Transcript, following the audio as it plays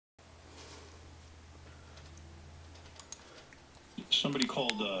somebody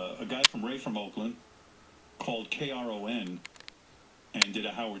called, a guy from Ray from Oakland, called KRON and did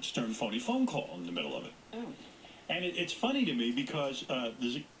a Howard Stern phone call in the middle of it. Oh. And it's funny to me because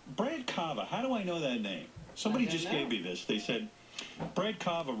there's Brad Kava. How do I know that name? Somebody just gave me this. They said, Brad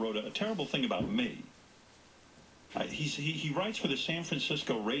Kava wrote a terrible thing about me. He writes for the San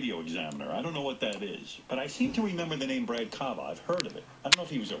Francisco Radio Examiner. I don't know what that is, but I seem to remember the name Brad Kava. I've heard of it. I don't know if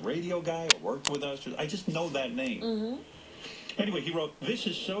he was a radio guy or worked with us. I just know that name. Mm-hmm. Anyway, he wrote, "This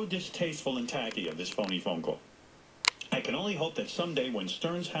is so distasteful and tacky of this phony phone call. I can only hope that someday when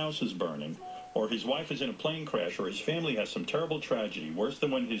Stern's house is burning, or his wife is in a plane crash, or his family has some terrible tragedy, worse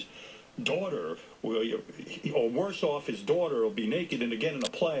than when his daughter, or worse off, his daughter will be naked and again in a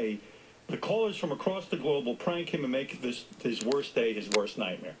play, the callers from across the globe will prank him and make this his worst day his worst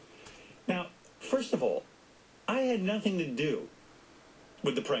nightmare." Now, first of all, I had nothing to do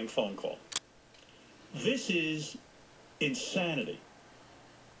with the prank phone call. This is insanity.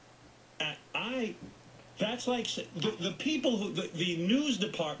 That's like the people who, the news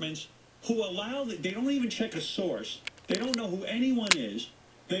departments who allow, they don't even check a source. They don't know who anyone is.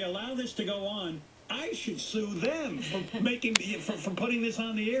 They allow this to go on. I should sue them for for putting this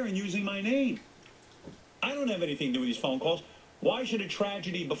on the air and using my name. I don't have anything to do with these phone calls. Why should a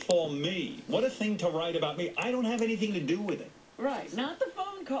tragedy befall me? What a thing to write about me. I don't have anything to do with it. Right, not the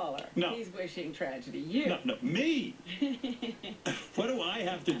phone caller. No. He's wishing tragedy. You. No, me. What do I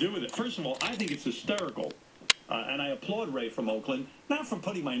have to do with it? First of all, I think it's hysterical. And I applaud Ray from Oakland, not for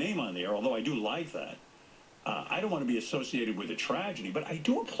putting my name on the air, although I do like that. I don't want to be associated with a tragedy, but I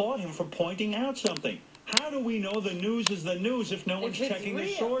do applaud him for pointing out something. How do we know the news is the news if no one's checking the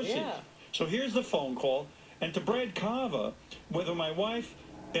sources? Yeah. So here's the phone call. And to Brad Kava, whether my wife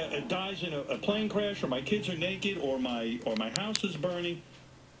dies in a plane crash, or my kids are naked, or my house is burning,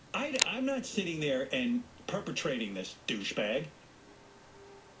 I'm not sitting there and perpetrating this douchebag.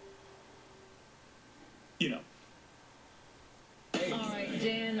 You know. All right,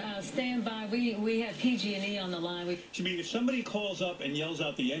 Dan, stand by. We have PG&E on the line. I mean, if somebody calls up and yells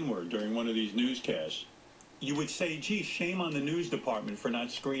out the N-word during one of these newscasts, you would say, gee, shame on the news department for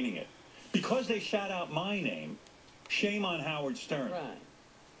not screening it. Because they shout out my name, shame on Howard Stern. Right.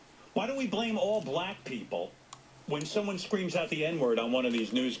 Why don't we blame all black people when someone screams out the N-word on one of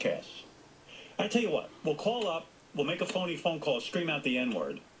these newscasts? I tell you what, we'll call up, we'll make a phony phone call, scream out the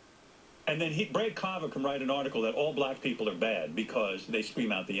N-word, and then Brad Kava can write an article that all black people are bad because they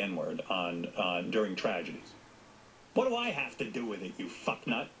scream out the N-word during tragedies. What do I have to do with it, you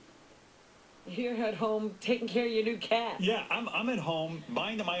fucknut? You're at home taking care of your new cat. Yeah, I'm at home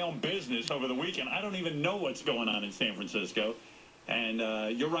minding my own business over the weekend. I don't even know what's going on in San Francisco. And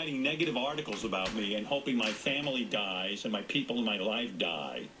you're writing negative articles about me and hoping my family dies and my people in my life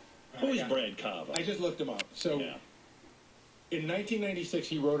die. Who is Brad Kava? I just looked him up. So, in 1996,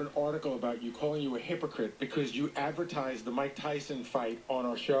 he wrote an article about you, calling you a hypocrite because you advertised the Mike Tyson fight on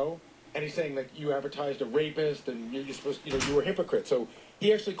our show. And he's saying that you advertised a rapist and you're supposed, you were a hypocrite. So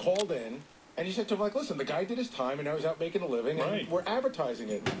he actually called in and he said to him, like, listen, the guy did his time and now he's out making a living and we're advertising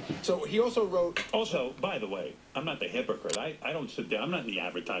it. So he also wrote... Also, by the way, I'm not the hypocrite. I don't sit there. I'm not in the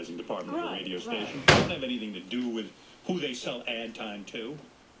advertising department of the radio station. I don't have anything to do with who they sell ad time to.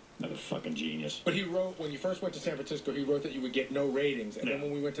 Another fucking genius. But he wrote, when you first went to San Francisco, he wrote that you would get no ratings. And then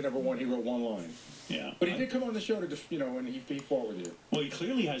when we went to #1, he wrote one line. Yeah. But he did come on the show to, and he fought with you. Well, he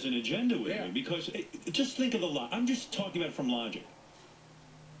clearly has an agenda with me because just think of the lot. I'm just talking about it from logic.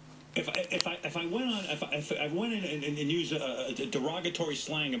 If I went in and used a derogatory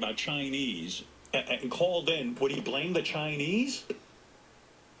slang about Chinese and called in, would he blame the Chinese?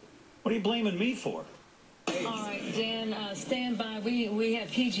 What are you blaming me for? All right, Dan, stand by. We have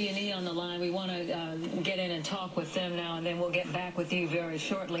PG&E on the line. We want to get in and talk with them now, and then we'll get back with you very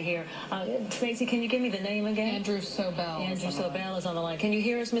shortly here. Stacey, can you give me the name again? Andrew Sobel. Andrew Sobel is on the line. Can you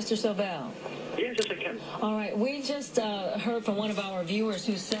hear us, Mr. Sobel? Yes, I can. All right, we just heard from one of our viewers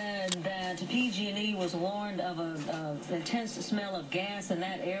who said that PG&E was warned of an intense smell of gas in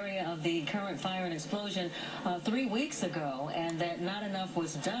that area of the current fire and explosion 3 weeks ago, and that not enough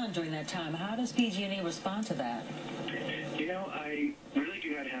was done during that time. How does PG&E respond to that? I really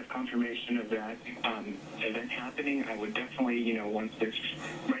do not have confirmation of that event happening. I would definitely, once this,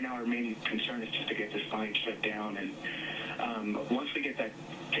 right now our main concern is just to get this line shut down, and once we get that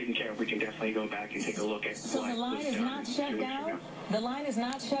taken care of, we can definitely go back and take a look at So the line is not shut down? The line is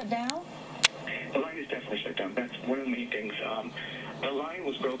not shut down? The line is definitely shut down. That's one of the main things. The line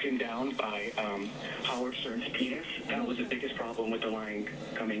was broken down by Howard Stern's penis. That was the biggest problem with the line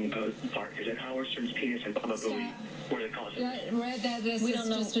coming apart, is that Howard Stern's penis and probably were the cause. Read that this is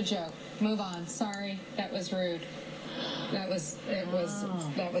just a joke. Move on. Sorry, that was rude. That was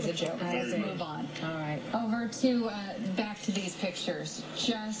a joke. Let's move on. All right. Over to back to these pictures.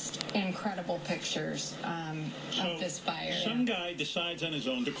 Just incredible pictures of this fire. Some guy decides on his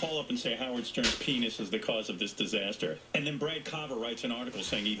own to call up and say Howard Stern's penis is the cause of this disaster. And then Brad Kava writes an article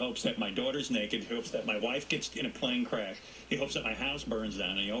saying he hopes that my daughter's naked, he hopes that my wife gets in a plane crash, he hopes that my house burns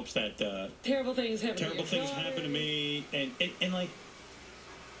down, and he hopes that terrible things happen to me. And like,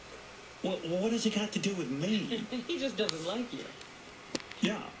 what has it got to do with me? He just doesn't like you.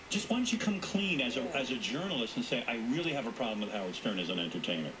 Yeah. Just why don't you come clean as a journalist and say, I really have a problem with Howard Stern as an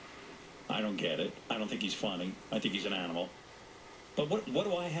entertainer. I don't get it. I don't think he's funny. I think he's an animal. But what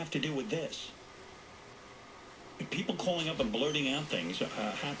do I have to do with this? People calling up and blurting out things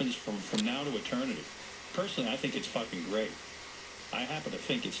happens from now to eternity. Personally, I think it's fucking great. I happen to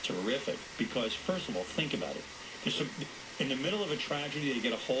think it's terrific because, first of all, think about it. In the middle of a tragedy, they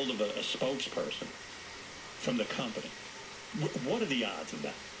get a hold of a spokesperson from the company. What are the odds of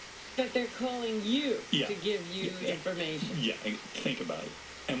that? But they're calling you to give you information. Yeah, think about it.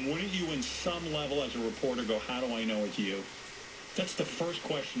 And wouldn't you, in some level, as a reporter, go, how do I know it's you? That's the first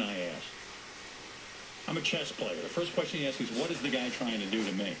question I ask. I'm a chess player. The first question you ask is, what is the guy trying to do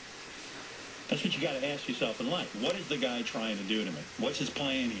to me? That's what you got to ask yourself in life. What is the guy trying to do to me? What's his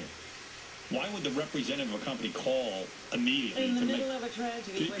plan here? Why would the representative of a company call immediately in the middle of a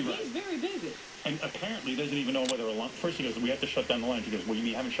tragedy? Where he's very busy. And apparently doesn't even know whether a line. First he goes, we have to shut down the line. He goes, well, you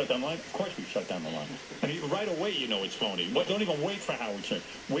mean you haven't shut down the line? Of course we shut down the line. And right away you know it's phony. Don't even wait for Howard Stern.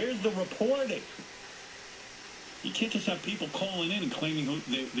 Where's the reporting? You can't just have people calling in and claiming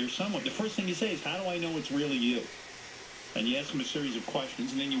they're someone. The first thing you say is, how do I know it's really you? And you ask them a series of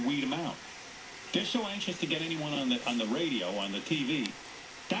questions, and then you weed them out. They're so anxious to get anyone on the radio, on the TV.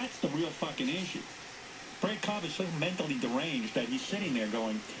 That's the real fucking issue. Brad Kava is so mentally deranged that he's sitting there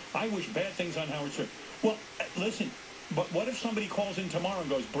going, I wish bad things on Howard Stern. Well, listen, but what if somebody calls in tomorrow and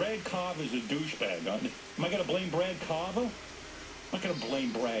goes, Brad Kava is a douchebag? Am I going to blame Brad Kava? I'm not going to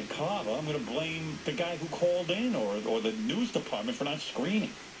blame Brad Kava. I'm going to blame the guy who called in or the news department for not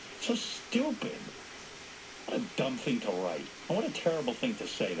screening. So stupid. What a dumb thing to write. And what a terrible thing to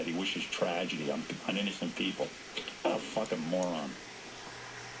say that he wishes tragedy on innocent people. What a fucking moron.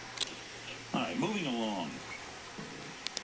 All right, moving along.